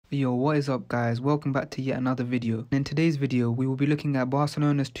Yo, what is up guys? Welcome back to yet another video. In today's video, we will be looking at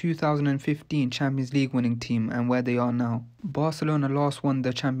Barcelona's 2015 Champions League winning team and where they are now. Barcelona last won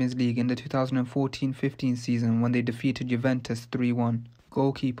the Champions League in the 2014-15 season when they defeated Juventus 3-1.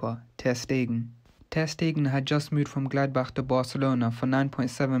 Goalkeeper, Ter Stegen. Ter Stegen had just moved from Gladbach to Barcelona for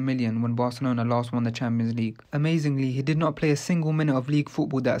 9.7 million when Barcelona last won the Champions League. Amazingly, he did not play a single minute of league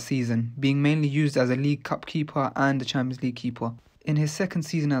football that season, being mainly used as a League Cup keeper and a Champions League keeper. In his second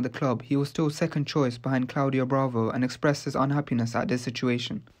season at the club, he was still second choice behind Claudio Bravo and expressed his unhappiness at this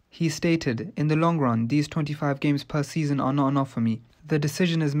situation. He stated, "In the long run, these 25 games per season are not enough for me. The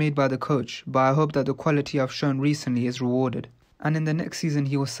decision is made by the coach, but I hope that the quality I've shown recently is rewarded." And in the next season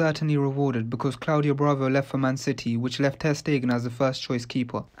he was certainly rewarded because Claudio Bravo left for Man City, which left Ter Stegen as the first choice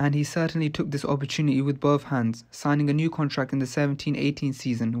keeper. And he certainly took this opportunity with both hands, signing a new contract in the 17-18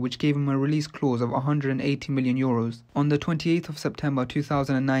 season, which gave him a release clause of 180 million euros. On the 28th of September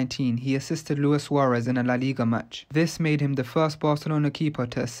 2019, he assisted Luis Suarez in a La Liga match. This made him the first Barcelona keeper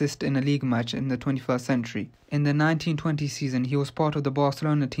to assist in a league match in the 21st century. In the 1920 season, he was part of the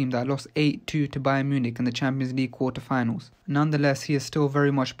Barcelona team that lost 8-2 to Bayern Munich in the Champions League quarter-finals. Nonetheless, he is still very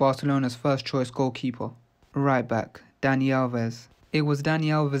much Barcelona's first-choice goalkeeper. Right back, Dani Alves. It was Dani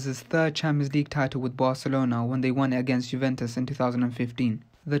Alves' third Champions League title with Barcelona when they won it against Juventus in 2015.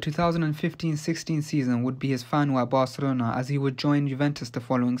 The 2015-16 season would be his final at Barcelona as he would join Juventus the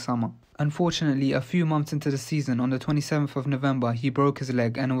following summer. Unfortunately, a few months into the season, on the 27th of November, he broke his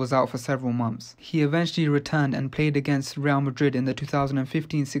leg and was out for several months. He eventually returned and played against Real Madrid in the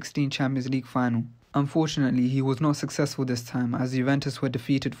 2015-16 Champions League final. Unfortunately, he was not successful this time as Juventus were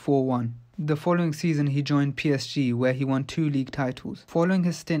defeated 4-1. The following season he joined PSG where he won 2 league titles. Following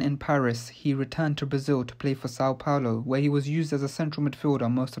his stint in Paris, he returned to Brazil to play for Sao Paulo where he was used as a central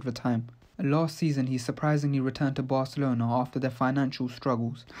midfielder most of the time. Last season he surprisingly returned to Barcelona after their financial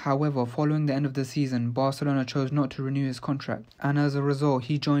struggles. However, following the end of the season, Barcelona chose not to renew his contract, and as a result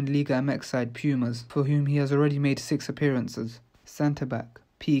he joined Liga MX side Pumas, for whom he has already made 6 appearances. Centre-back,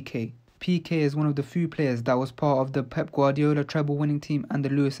 Piqué. Piqué is one of the few players that was part of the Pep Guardiola treble-winning team and the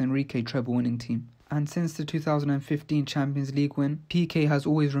Luis Enrique treble-winning team. And since the 2015 Champions League win, Piqué has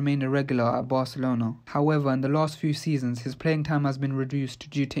always remained a regular at Barcelona. However, in the last few seasons, his playing time has been reduced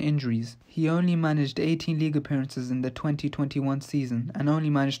due to injuries. He only managed 18 league appearances in the 2021 season and only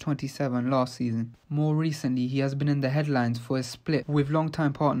managed 27 last season. More recently, he has been in the headlines for his split with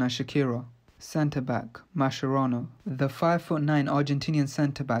longtime partner Shakira. Centre-back, Mascherano. The 5'9" Argentinian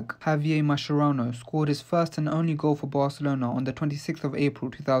centre-back, Javier Mascherano, scored his first and only goal for Barcelona on the 26th of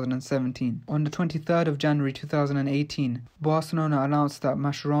April 2017. On the 23rd of January 2018, Barcelona announced that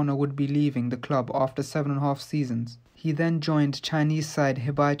Mascherano would be leaving the club after 7.5 seasons. He then joined Chinese side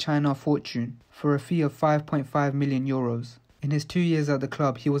Hebei China Fortune for a fee of 5.5 million euros. In his 2 years at the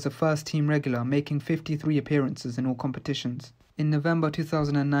club, he was a first-team regular, making 53 appearances in all competitions. In November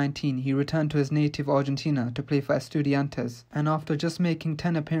 2019, he returned to his native Argentina to play for Estudiantes, and after just making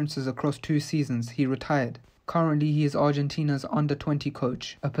 10 appearances across 2 seasons, he retired. Currently, he is Argentina's under-20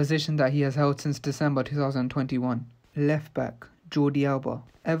 coach, a position that he has held since December 2021. Left back, Jordi Alba.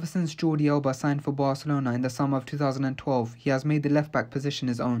 Ever since Jordi Alba signed for Barcelona in the summer of 2012, he has made the left-back position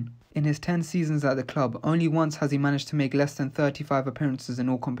his own. In his 10 seasons at the club, only once has he managed to make less than 35 appearances in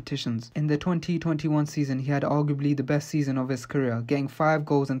all competitions. In the 2021 season, he had arguably the best season of his career, getting 5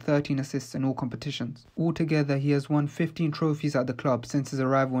 goals and 13 assists in all competitions. Altogether, he has won 15 trophies at the club since his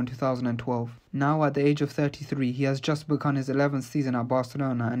arrival in 2012. Now, at the age of 33, he has just begun his 11th season at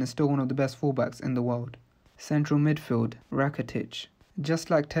Barcelona and is still one of the best fullbacks in the world. Central midfield, Rakitic. Just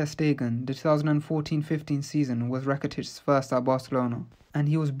like Ter Stegen, the 2014-15 season was Rakitic's first at Barcelona, and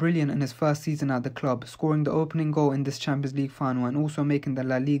he was brilliant in his first season at the club, scoring the opening goal in this Champions League final and also making the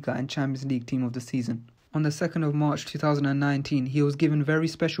La Liga and Champions League team of the season. On the 2nd of March 2019, he was given very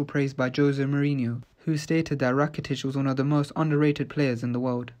special praise by Jose Mourinho, who stated that Rakitic was one of the most underrated players in the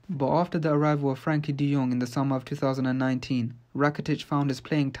world. But after the arrival of Frankie de Jong in the summer of 2019, Rakitic found his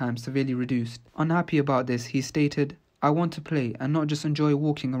playing time severely reduced. Unhappy about this, he stated, "I want to play and not just enjoy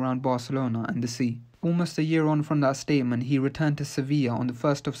walking around Barcelona and the sea." Almost a year on from that statement, he returned to Sevilla on the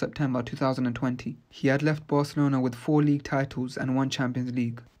 1st of September 2020. He had left Barcelona with 4 league titles and 1 Champions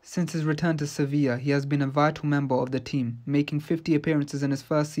League. Since his return to Sevilla, he has been a vital member of the team, making 50 appearances in his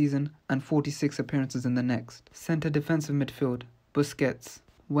first season and 46 appearances in the next. Centre defensive midfield, Busquets.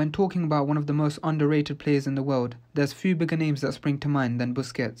 When talking about one of the most underrated players in the world, there's few bigger names that spring to mind than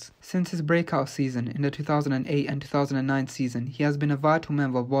Busquets. Since his breakout season in the 2008 and 2009 season, he has been a vital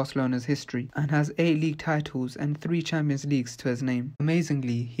member of Barcelona's history and has 8 league titles and 3 Champions Leagues to his name.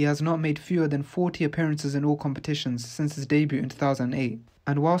 Amazingly, he has not made fewer than 40 appearances in all competitions since his debut in 2008.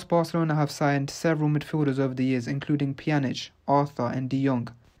 And whilst Barcelona have signed several midfielders over the years, including Pjanic, Arthur and De Jong,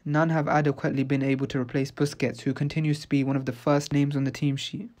 none have adequately been able to replace Busquets, who continues to be one of the first names on the team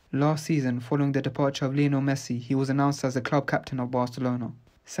sheet. Last season, following the departure of Lionel Messi, he was announced as the club captain of Barcelona.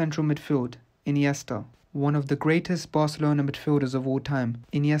 Central midfield, Iniesta. One of the greatest Barcelona midfielders of all time,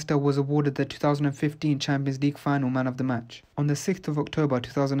 Iniesta was awarded the 2015 Champions League Final Man of the Match. On the 6th of October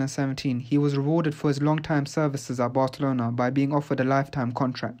 2017, he was rewarded for his long-time services at Barcelona by being offered a lifetime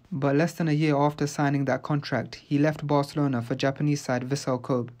contract. But less than a year after signing that contract, he left Barcelona for Japanese side Vissel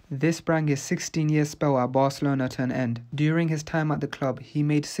Kobe. This brought his 16-year spell at Barcelona to an end. During his time at the club, he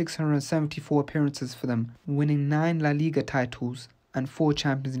made 674 appearances for them, winning 9 La Liga titles and 4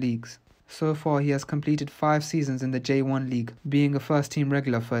 Champions Leagues. So far, he has completed 5 seasons in the J1 League, being a first-team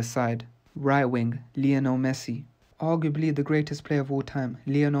regular for his side. Right wing, Lionel Messi. Arguably the greatest player of all time,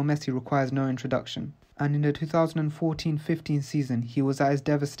 Lionel Messi requires no introduction. And in the 2014-15 season, he was at his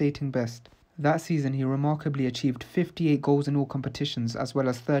devastating best. That season, he remarkably achieved 58 goals in all competitions, as well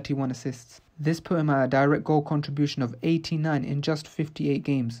as 31 assists. This put him at a direct goal contribution of 89 in just 58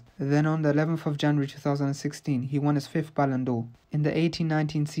 games. Then on the 11th of January 2016, he won his 5th Ballon d'Or. In the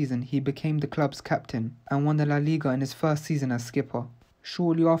 18-19 season, he became the club's captain and won the La Liga in his first season as skipper.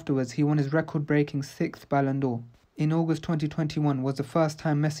 Shortly afterwards, he won his record-breaking 6th Ballon d'Or. In August 2021 was the first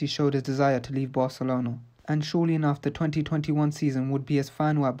time Messi showed his desire to leave Barcelona. And surely enough, the 2021 season would be his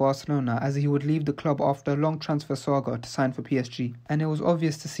final at Barcelona, as he would leave the club after a long transfer saga to sign for PSG. And it was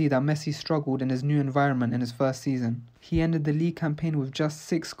obvious to see that Messi struggled in his new environment in his first season. He ended the league campaign with just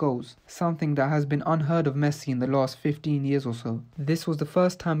 6 goals, something that has been unheard of Messi in the last 15 years or so. This was the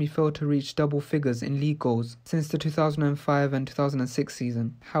first time he failed to reach double figures in league goals since the 2005 and 2006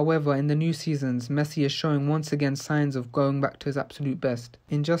 season. However, in the new seasons, Messi is showing once again signs of going back to his absolute best.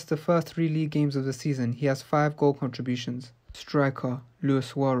 In just the first 3 league games of the season, he has 5 goal contributions. Striker, Luis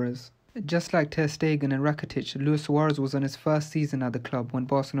Suarez. Just like Ter Stegen and Rakitic, Luis Suarez was on his first season at the club when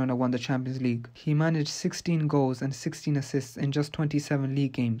Barcelona won the Champions League. He managed 16 goals and 16 assists in just 27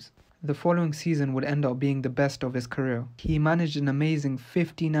 league games. The following season would end up being the best of his career. He managed an amazing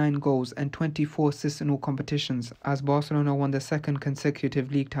 59 goals and 24 assists in all competitions as Barcelona won their 2nd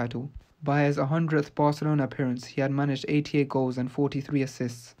consecutive league title. By his 100th Barcelona appearance, he had managed 88 goals and 43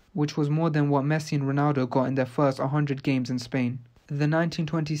 assists, which was more than what Messi and Ronaldo got in their first 100 games in Spain. The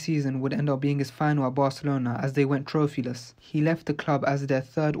 1920 season would end up being his final at Barcelona as they went trophyless. He left the club as their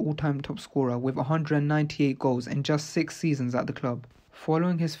 3rd all-time top scorer with 198 goals in just 6 seasons at the club.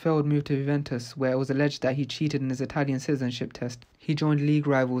 Following his failed move to Juventus, where it was alleged that he cheated in his Italian citizenship test, he joined league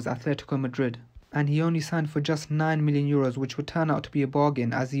rivals Atletico Madrid. And he only signed for just €9 million, which would turn out to be a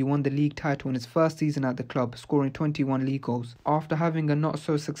bargain as he won the league title in his first season at the club, scoring 21 league goals. After having a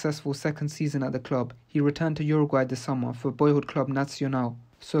not-so-successful 2nd season at the club, he returned to Uruguay this summer for boyhood club Nacional.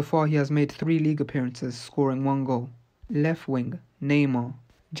 So far, he has made 3 league appearances, scoring 1 goal. Left wing, Neymar.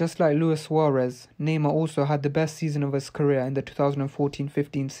 Just like Luis Suarez, Neymar also had the best season of his career in the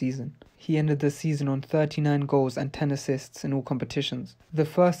 2014-15 season. He ended the season on 39 goals and 10 assists in all competitions. The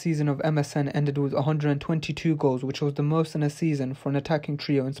first season of MSN ended with 122 goals, which was the most in a season for an attacking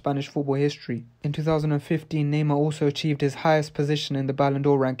trio in Spanish football history. In 2015, Neymar also achieved his highest position in the Ballon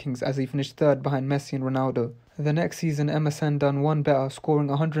d'Or rankings as he finished 3rd behind Messi and Ronaldo. The next season, MSN done one better, scoring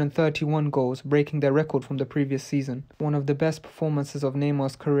 131 goals, breaking their record from the previous season. One of the best performances of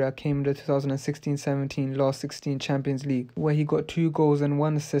Neymar's career came in the 2016-17 last 16 Champions League, where he got 2 goals and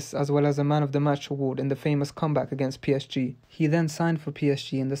 1 assist as well as a Man of the Match award in the famous comeback against PSG. He then signed for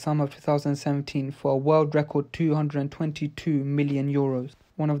PSG in the summer of 2017 for a world record €222 million.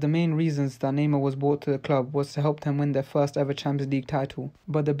 One of the main reasons that Neymar was brought to the club was to help them win their first ever Champions League title.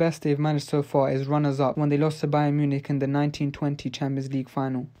 But the best they've managed so far is runners-up when they lost to Bayern Munich in the 1920 Champions League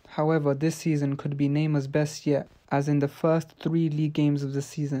final. However, this season could be Neymar's best yet, as in the first 3 league games of the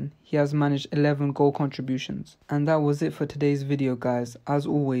season, he has managed 11 goal contributions. And that was it for today's video, guys. As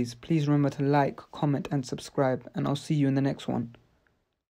always, please remember to like, comment and subscribe, and I'll see you in the next one.